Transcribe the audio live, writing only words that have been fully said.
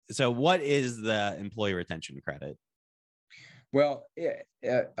So what is the employee retention credit? Well,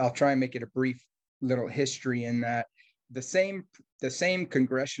 I'll try and make it a brief little history in that the same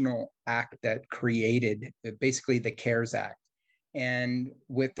congressional act that created basically the CARES Act, and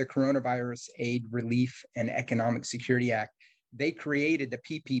with the Coronavirus Aid, Relief, and Economic Security Act, they created the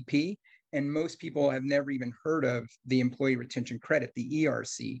PPP. And most people have never even heard of the Employee Retention Credit, the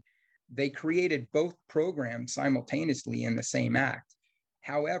ERC. They created both programs simultaneously in the same act.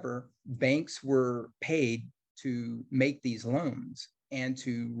 However, banks were paid to make these loans and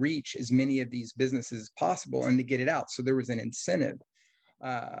to reach as many of these businesses as possible and to get it out. So there was an incentive.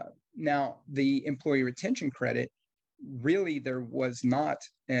 Now, the employee retention credit, really, there was not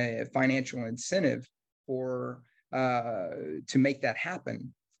a financial incentive for to make that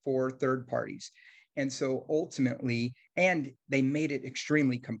happen for third parties. And so ultimately, and they made it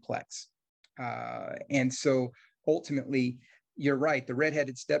extremely complex. And so ultimately, you're right, the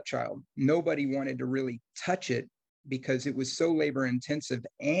redheaded stepchild, nobody wanted to really touch it because it was so labor intensive.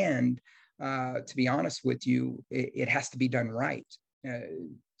 And to be honest with you, it has to be done right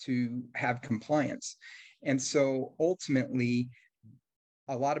to have compliance. And so ultimately,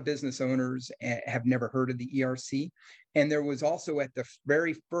 a lot of business owners have never heard of the ERC. And there was also at the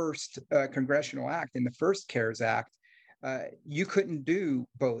very first congressional act, in the first CARES Act, you couldn't do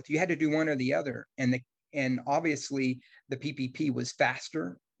both. You had to do one or the other. And obviously, the PPP was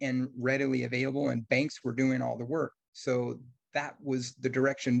faster and readily available, and banks were doing all the work. So that was the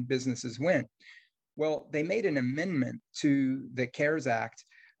direction businesses went. Well, they made an amendment to the CARES Act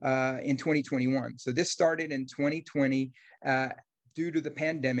in 2021. So this started in 2020. Due to the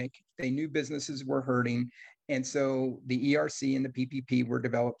pandemic, they knew businesses were hurting. And so the ERC and the PPP were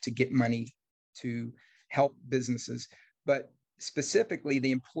developed to get money to help businesses. But specifically,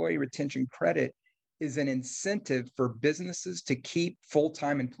 the employee retention credit is an incentive for businesses to keep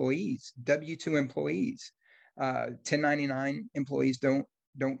full-time employees, W-2 employees. 1099 employees don't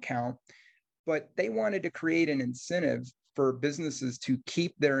count. But they wanted to create an incentive for businesses to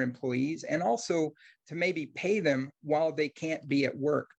keep their employees and also to maybe pay them while they can't be at work.